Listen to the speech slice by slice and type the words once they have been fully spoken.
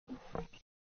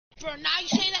Bro, now you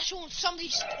say that shit when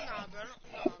somebody's... Nah, bro,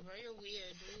 you're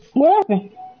weird, dude. What happened?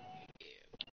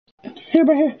 Here,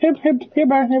 bro, here,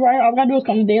 bro. All I gotta do is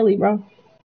come to daily, bro.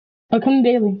 I'll come to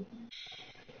daily.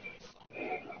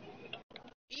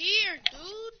 Here,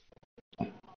 dude.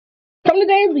 Come to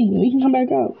daily. We can come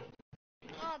back out.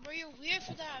 Nah, bro, you're weird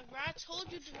for that, bro. I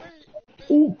told you to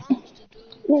monster,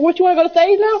 dude. What, you wanna go to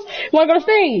stage now? You wanna go to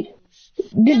stage?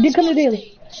 Did come to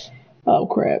daily. Oh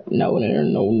crap! No.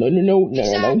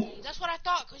 Exactly. That's what I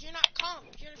thought. Cause you're not comp.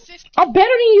 You're 50. I'm better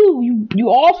than you. You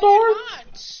all star.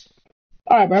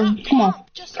 All right, bro. Come on.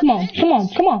 Come on.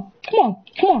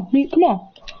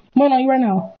 Wait on you right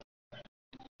now.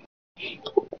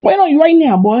 Wait on you right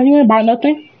now, boy. You ain't about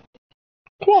nothing.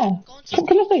 Come on. Come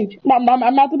to stage. I'm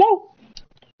out the door.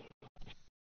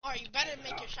 Alright, you better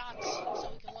make your shots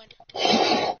so we can win.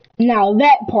 Now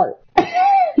that part.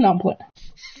 No, I'm playing.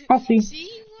 I see.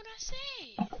 See what I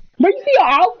say? Bro, you see your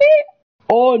outfit?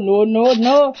 Oh, no.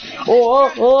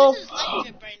 Oh. This is light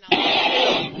drip right now.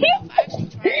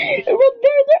 There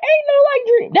ain't no light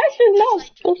drip. That's just no.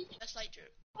 That's light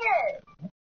drip.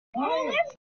 Oh,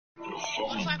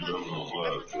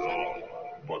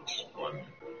 Bugs Bunny.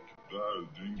 That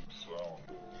deep sound.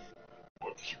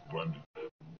 Bugs Bunny.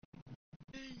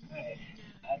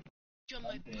 You're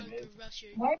my Bunker Rusher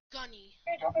Gunny.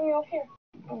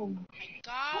 oh. My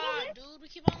god, dude, we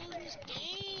keep on losing this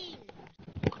game.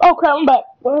 Oh crap, I'm back.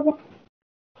 Whatever.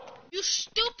 You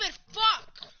stupid fuck!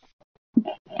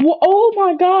 Well, oh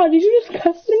my god, did you just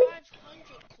cuss me?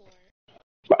 500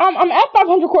 core. I'm at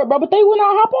 500 court, bro, but they will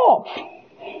not hop off.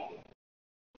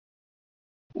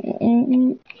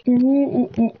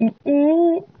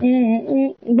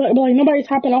 But like nobody's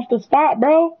hopping off the spot,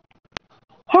 bro.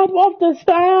 Hop off the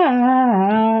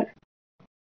spot.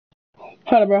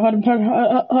 Hold it, bro.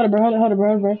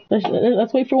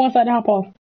 Let's wait for one side to hop off.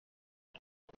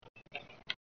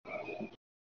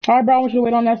 Alright, bro, I want you to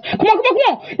wait on that. Come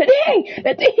on.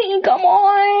 That thing, come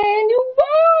on.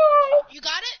 You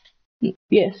got it?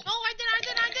 Yes. No, I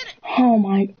did it. Oh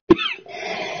my.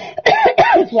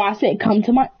 That's why I said come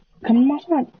to my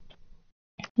side.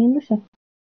 You listen.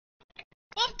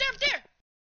 Up there.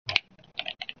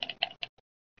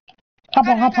 Hop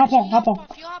on. You hop off. Hop on.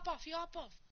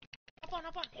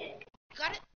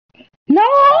 Got it? No!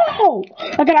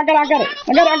 I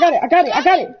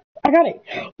got it.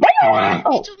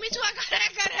 Oh. Me too. I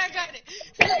got it.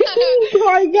 Oh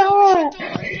my god.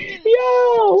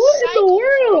 Yo, what in the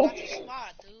world?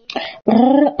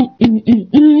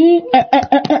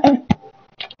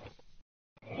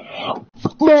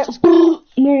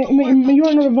 Man, you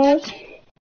want another verse?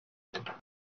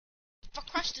 If I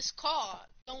crush this car,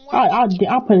 don't worry.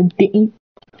 I'll put a ding.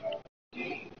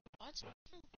 What?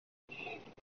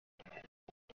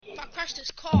 If I crush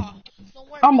this car, don't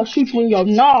worry. I'ma shoot you in your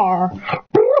gnar.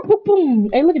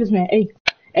 Hey, look at this man. Hey,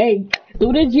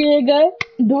 do the jigger.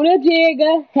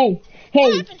 Hey.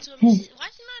 What happened to him? Why is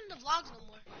he not in the vlogs no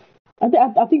more? I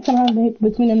think sometimes they hit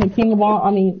between them and King of Von.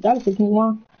 I mean, that was the King of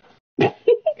Von. I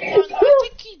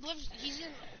think he's in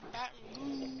Baton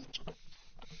Rouge.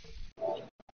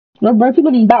 Bro, if you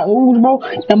live in Baton Rouge, bro,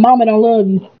 your mama don't love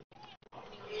you.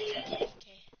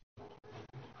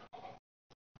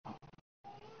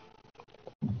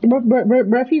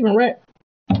 Bro, if you even rap.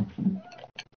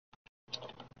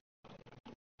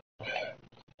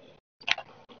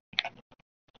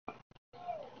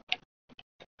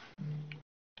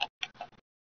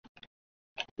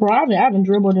 Bro, I haven't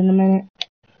dribbled in a minute.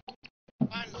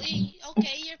 Finally,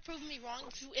 okay, you're proving me wrong.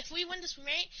 If we win this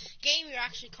game, you're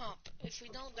actually comp. If we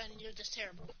don't, then you're just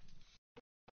terrible.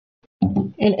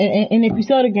 And if you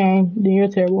sell the game, then you're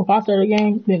terrible. If I sell the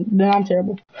game, then I'm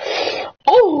terrible.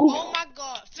 Oh my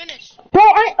god, finish. Bro,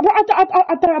 I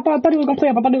thought he was gonna play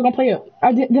up.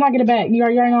 I did not get it back. You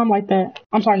already know I'm like that.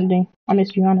 I'm sorry, Nadine. I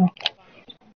missed you. I know.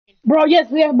 Bro, yes,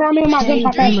 bro. I'm in my jump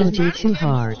shot fast. Two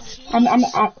hearts. I'm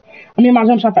in my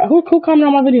jump shot fast. Who commented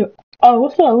on my video? Oh,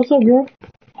 what's up, girl?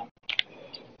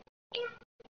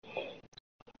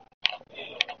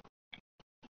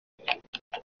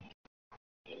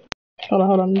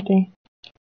 Hold on, Nadine.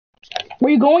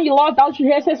 Where you going? You logged out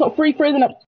your headset, so free in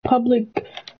a public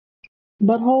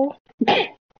butthole. Come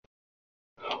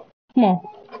on.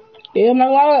 Yeah, I'm not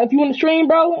gonna lie. If you want to stream,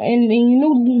 bro, and you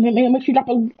know, make sure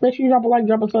you drop a like,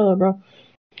 drop a sub, bro.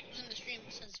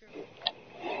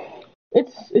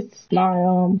 It's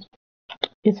my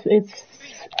it's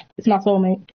my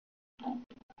soulmate.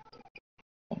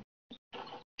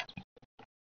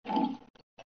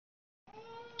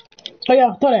 Oh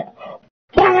yeah, throw that.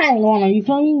 Bang on him, you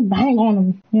feel me? Bang on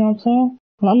him. You know what I'm saying?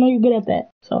 I know you're good at that,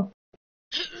 so.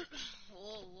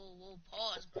 Whoa,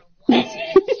 pause, bro. What?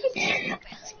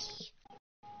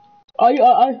 Are you?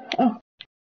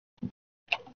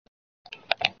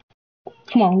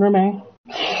 Come on, girl, man.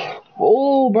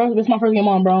 Oh, bro, it's my first game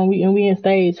on, bro. And we in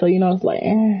stage, so you know it's like.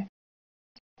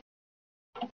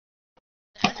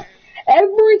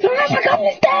 Every time I come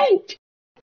to stage.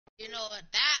 You know what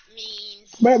that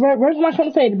means. Where's my come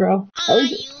to stage, bro? I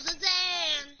use a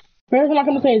Zan. Where's my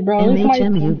come to stage, bro?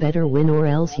 MHM, you better win or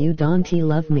else you don't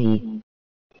love me.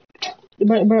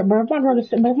 But if my girl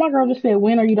just said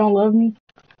win or you don't love me,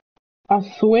 I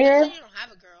swear. You don't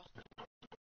have a girl.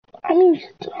 I mean,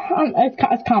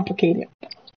 it's complicated.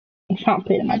 It's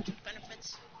complicated, man.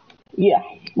 Benefits. Yeah.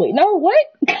 Wait, no, what?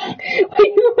 Wait, hold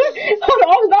on,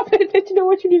 I was not paying attention to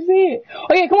what you just said.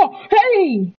 Oh yeah, come on,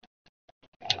 hey.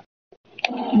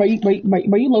 But you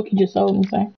low-key just sold me,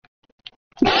 son.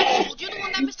 You're the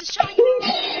one that missed the shot.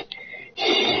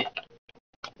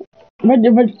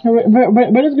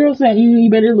 But this girl said you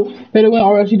better win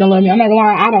or else you don't love me. I'm not gonna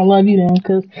lie, I don't love you then,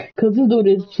 cause this dude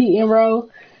is cheating, bro.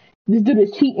 This dude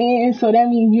is cheating, so that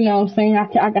means, you know what I'm saying, I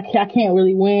can't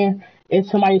really win if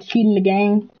somebody's cheating the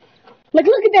game. Like,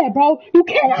 look at that, bro. You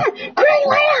cannot green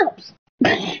lamps.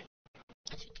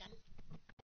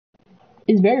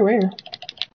 It's very rare.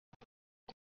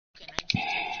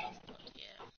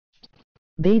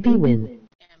 Baby win.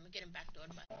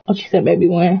 Oh, she said baby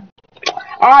win.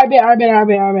 Alright, bet. I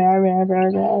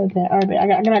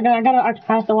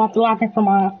have to lock in for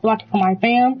my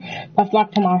fam. That's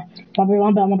locked for my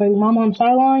baby mama on the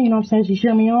sideline. You know what I'm saying? She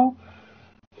cheer me on.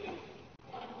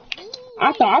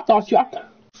 I thought you.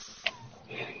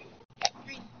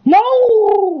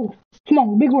 No! Come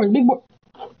on, big word.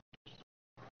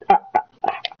 I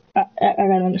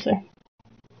gotta understand.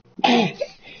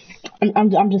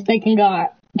 I'm just thanking God.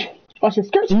 Watch your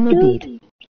skirt. Beat.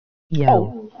 Yo.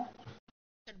 Oh.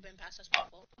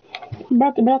 Bro,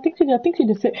 I think she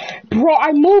just said, bro,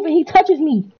 I move and he touches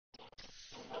me.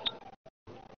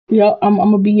 Yo, I'm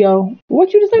gonna be yo.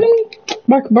 What you just said to me?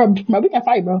 Bro, we can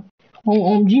fight, bro.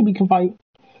 On G, we can fight.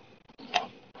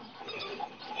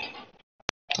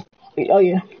 Oh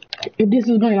yeah. If this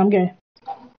is green, I'm gay.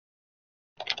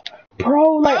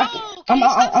 Bro, like I'm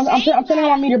turning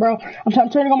on my meter, bro. I'm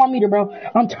turning on my meter, bro.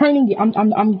 I'm turning it. I'm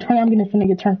gonna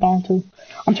get turned on too.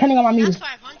 I'm turning on my meter. That's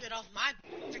 500 off my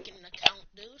freaking account,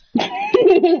 dude.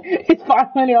 It's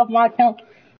 500 off my account.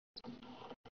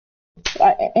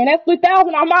 And that's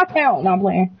 3,000 on my account. No, I'm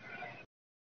playing.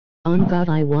 On God,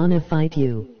 I wanna fight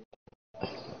you. But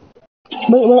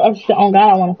on God,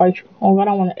 I wanna fight you. On God,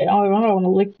 I wanna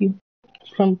lick you.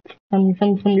 From your. I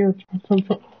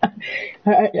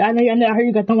know. I heard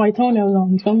you got the white toenails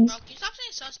on. You feel me? Bro, can you stop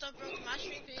saying sus stuff, bro? My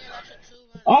stream can hear that shit too,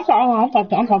 bro. I'm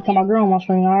talking to my girl on my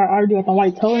stream. I heard you got the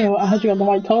white toenails. I heard you got the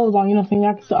white toes on. You know what I'm saying?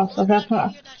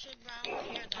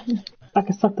 I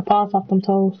can suck the paws off them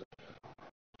toes.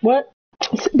 What?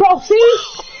 Bro, see?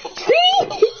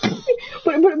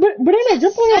 but that man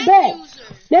jumped on your back.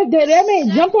 That man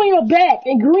jumped on your back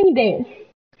and greened it.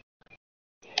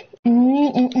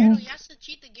 You have to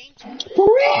cheat the game too. For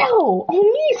real?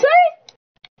 On me,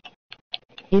 son?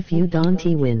 If you don't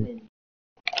win.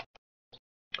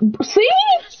 See?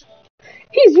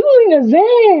 He's using a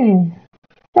Zen.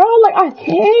 Bro, like, I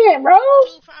can't, bro.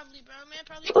 Probably, bro. Man,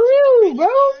 probably. For real, bro.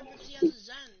 He has a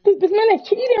Zen. This man is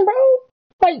cheating, bro.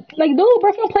 Like, dude, bro,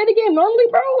 if I play the game normally,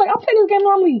 bro, like, I play this game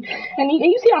normally. And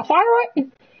you see how fire I...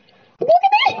 Look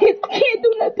at this! I can't do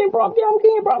nothing, bro. I'm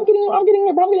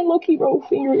getting low key, bro.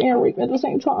 Finger and rape at the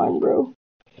same time, bro.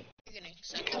 You're getting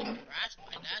sexually harassed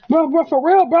by that. Bro, for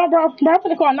real, bro. I'm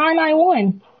gonna call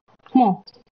 991. Come on,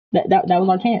 that was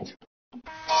our chance.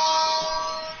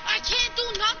 I can't do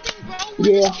nothing, bro.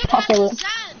 Yeah, I feel it.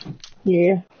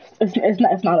 Yeah,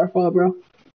 it's not our fault, bro.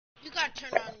 You gotta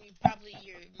turn on probably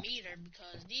your meter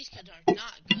because these kids are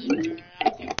not good, bro.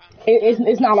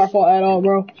 It's not our fault at all,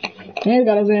 bro. Man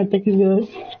got his hand think he's good.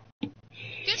 You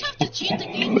just have to cheat the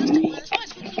game. That's why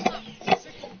Switch is not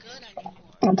freaking good anymore.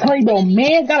 I'm telling you, bro,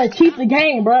 man gotta cheat the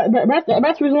game, bro. That's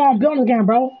the reason why I'm building this game,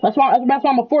 bro. That's why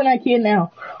I'm a Fortnite kid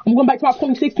now. I'm going back to my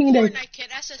 2016 days. Fortnite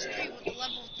kid, SS3 with the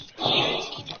level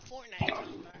 13 of Fortnite,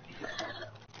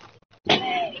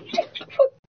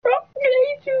 bro,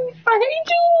 I hate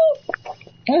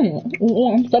you.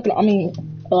 I'm stuck. I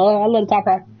love the top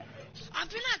right. I've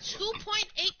been at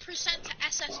 2.8% to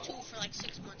SS2 for like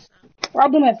 6 months now.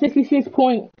 I've been at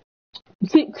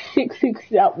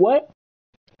 66.666. What?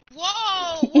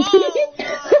 Whoa, nah,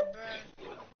 bro.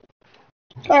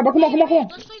 Alright, bro, come on.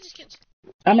 Let's play these kids.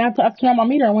 I have to turn on my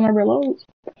meter whenever it loads.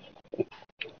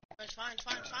 It's fine.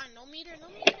 No meter,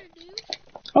 dude.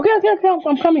 Okay.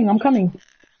 I'm coming.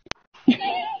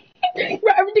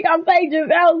 Bro, everything I'm saying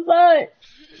just outside.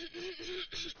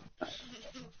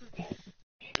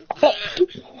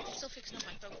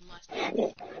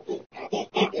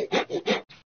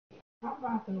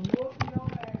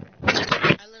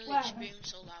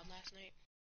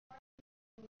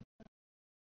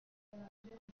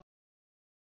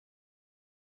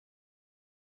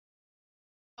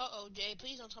 Uh-oh, Jay,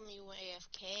 please don't tell me you went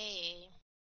AFK.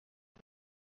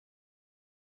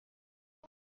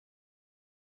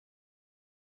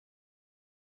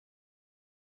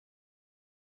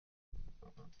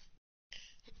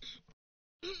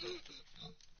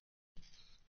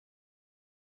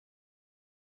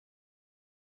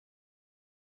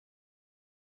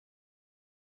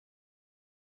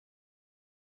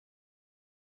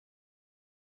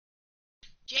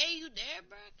 Jay, you there,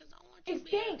 bro? Cause I want you to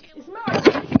be AFK. It smells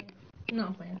like no,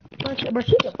 I'm playing. But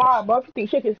she can fire, bro. If you think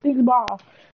she can stick the ball,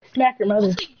 smack your mother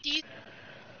Hopefully, these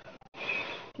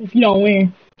if you don't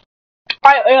win.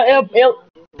 Alright,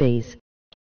 Base.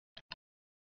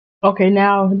 okay,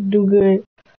 now do good.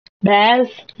 Baz?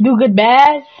 Do good,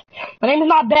 Baz? My name is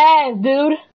not Baz,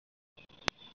 dude.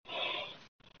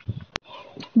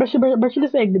 But she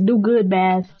just said do good,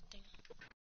 Baz.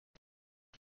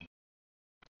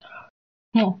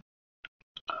 Hmm.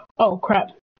 Oh,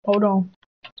 crap. Hold on.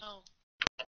 Oh.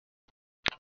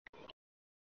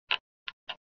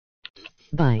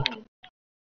 Bye.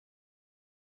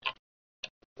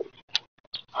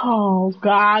 Oh,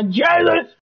 God, Jesus!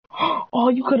 Oh,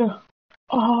 you could've...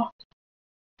 Oh,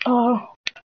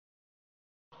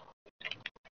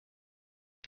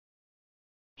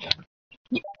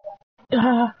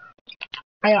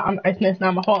 it's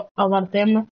not my fault. I was out of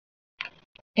stamina.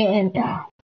 And,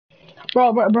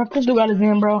 bro, this dude got his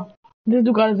in, bro. This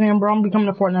dude got his in, bro. I'm becoming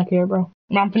a Fortnite kid, bro.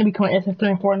 I'm finna become an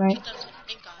SS3 in Fortnite.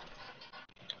 Thank God.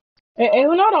 Hey,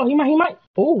 no, he might.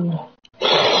 Ooh.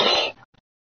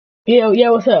 Yeah,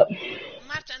 what's up? I'm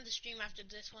gonna have to end the stream after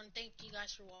this one. Thank you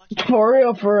guys for watching. For real,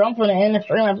 I'm finna end the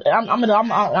stream. I'm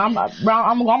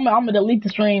gonna delete the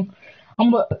stream.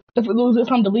 If we lose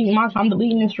this, I'm deleting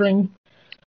the stream.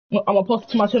 I'm gonna post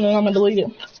it to my channel and I'm gonna delete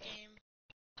it.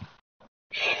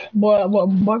 Boy, if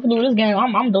we lose this game,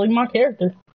 I'm deleting my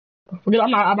character. Forget,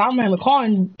 I'm not even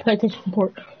calling PlayStation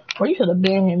support. Bro, you should have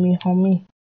been hit me, homie.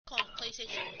 Calling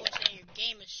PlayStation support saying your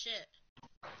game is shit.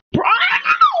 Bro!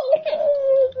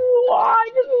 Why?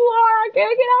 This is why I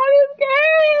can't get out of this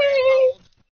game!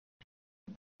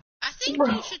 I think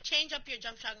you should change up your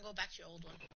jump shot and go back to your old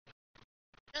one.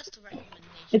 Just a recommendation.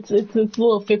 It's a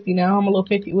little 50 now. I'm a little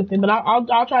 50 with it, but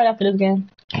I'll try it after this game.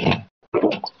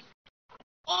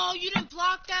 Oh, you didn't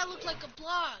block that? Looked like a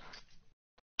block.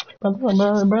 Bro,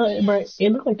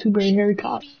 it looked like two very hairy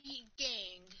cops.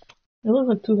 It looks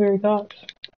like two hairy cops.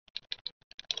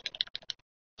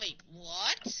 Wait,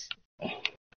 what?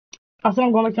 I said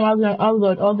I'm going back to my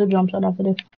other jump shot after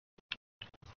this.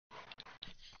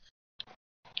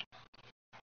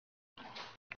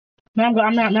 Man,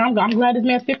 I'm glad this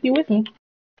man's 50 with me.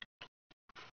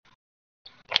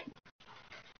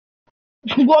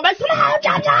 I'm going back to my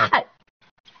jump shot!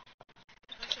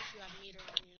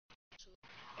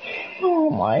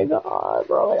 Oh my god,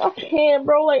 bro. Like, I can't,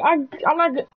 bro. Like, I'm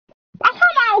not good. I'm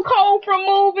out cold from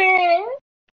moving.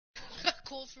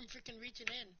 Cold from freaking reaching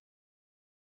in.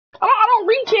 I don't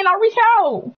reach in, I reach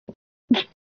out.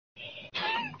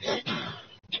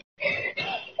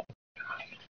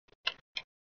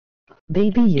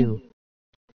 Baby you.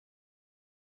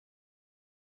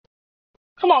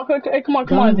 Come on, Z.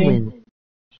 Win.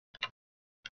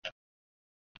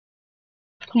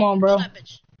 Come on, bro. Kill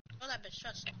that bitch,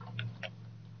 trust me.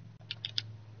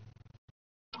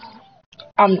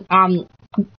 I'm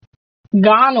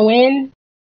gonna win.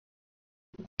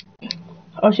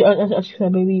 Oh, she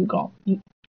said, baby, you gone.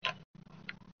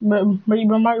 But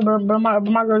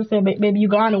my girl said, baby, you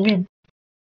gonna win.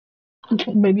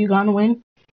 Baby, you gonna win.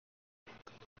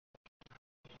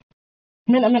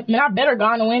 Man, I better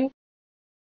gonna win.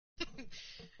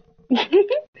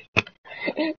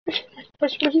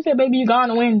 But she said, baby, you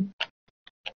gonna win.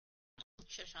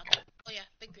 Should've shot that. Oh yeah,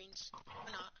 big greens. Or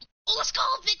not. Oh, let's go,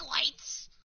 big whites!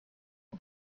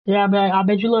 Yeah, I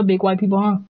bet you love big white people,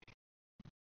 huh?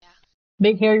 Yeah.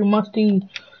 Big, hairy, musty,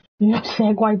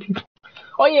 sad white people.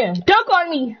 Oh yeah, dunk on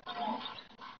me!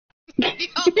 Yo,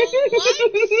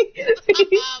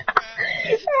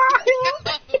 what?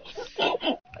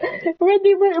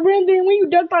 Brandon, when you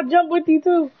dunked, I jumped with you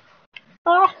too.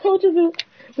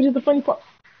 Which is the funny part.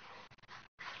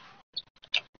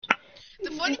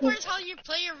 The funny part is how your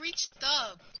player reached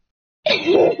up. That's what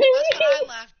I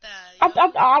laughed at.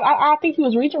 I think he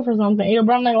was reaching for something. Yo,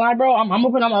 bro, I'm not gonna lie, bro. I'm gonna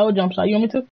put on my old jump shot. You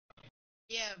want me to?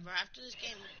 Yeah, bro. After this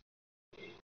game.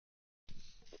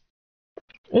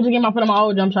 It's a game I put on my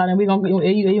old jump shot, and we gonna.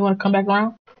 You want to come back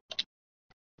around?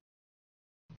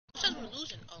 Says we're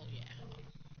losing. Oh yeah.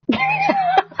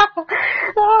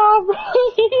 Oh, bro.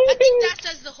 I think that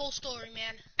says the whole story,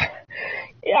 man.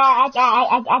 Yeah, I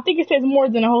think it says more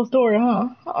than the whole story, huh?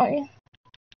 Oh, yeah.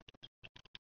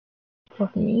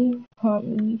 Fuck me, hunt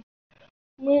me.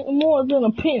 More than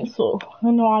a pencil.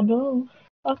 No, I don't.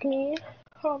 Fuck me,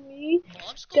 hunt me.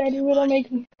 Daddy, what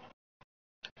make me?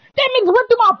 That makes it went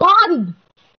through my body.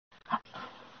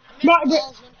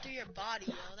 Balls went through your body,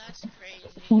 yo. That's crazy.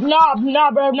 Nah,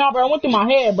 bro. It went through my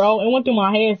head, bro. It went through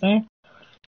my head, son.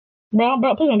 Bro,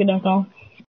 please don't get that phone.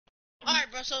 Alright,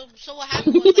 bro. So what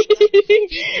happened was like he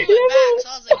threw it back. So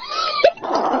I was like,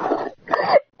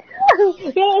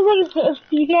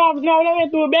 no, that man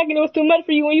threw it back and it was too much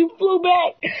for you when you flew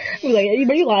back. You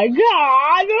like,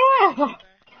 God.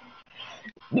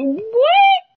 What?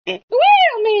 Wait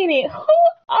a minute. Who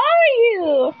are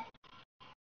you?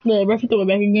 Yeah, bro, if you threw it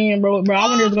back again, bro, I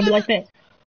wonder if it's gonna be like that.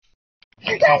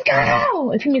 Let's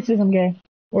go! If you misses, I'm gay.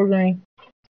 Or green.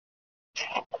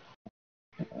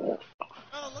 Bro,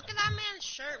 look at that man's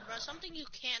shirt, bro. Something you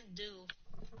can't do.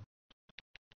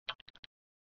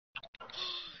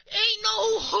 Ain't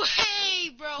no way,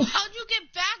 bro. How'd you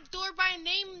get backdoored by a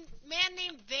man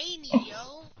named Vaney,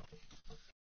 yo?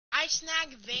 I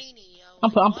snagged Vaney, yo.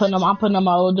 I'm putting on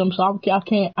my old jump, so I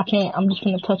can't. I'm just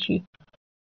gonna touch you.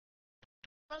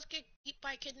 I was getting eat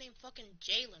by a kid named fucking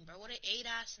Jalen, bro. What an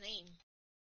 8-ass name.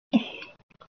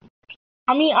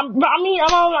 I'm not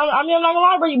gonna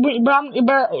lie, bro. But you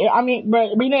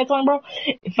know something, bro?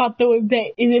 If I threw it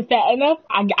back, is it fat enough?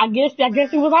 I guess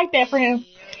it was like that for him.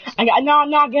 I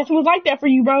guess it was like that for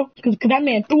you, bro. Cause that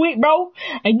man threw it, bro,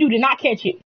 and you did not catch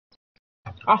it.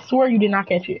 I swear you did not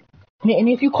catch it. And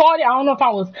if you caught it, I don't know if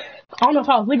I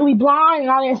was legally blind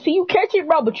and I didn't see you catch it,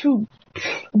 bro. But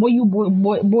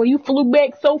boy, you flew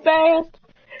back so fast.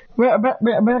 Bro, that's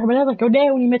like your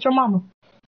dad when you met your mama,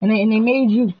 and they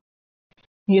made you.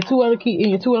 And your two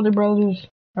other brothers,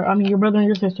 your brother and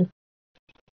your sister.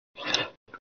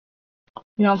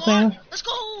 You know what I'm saying? Let's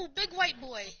go, big white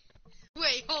boy.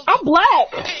 Wait, hold on. I'm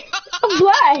black. I'm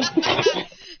black.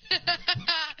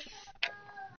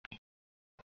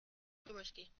 Too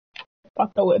risky. If I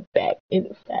throw it back, is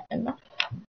it fat enough?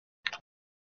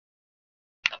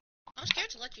 I'm scared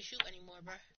to let you shoot anymore,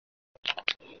 bro.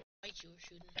 Fight you were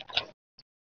shooting.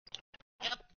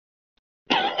 Yep.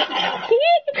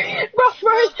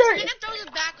 Bro, This man throws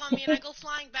it back on me and I go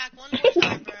flying back one more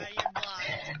time, bro. You're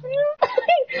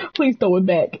blind. Please throw it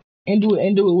back and do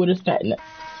it with a fat enough.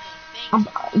 Okay,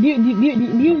 do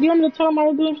you want me to tell him how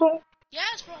to do something?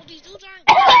 yes, bro. These dudes aren't.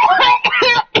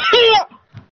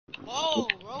 Whoa,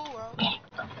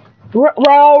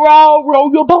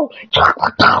 Row your boat.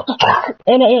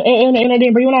 And I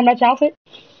didn't bring you on that match outfit.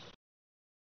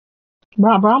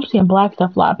 Bro, I'm seeing black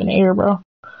stuff fly up in the air, bro.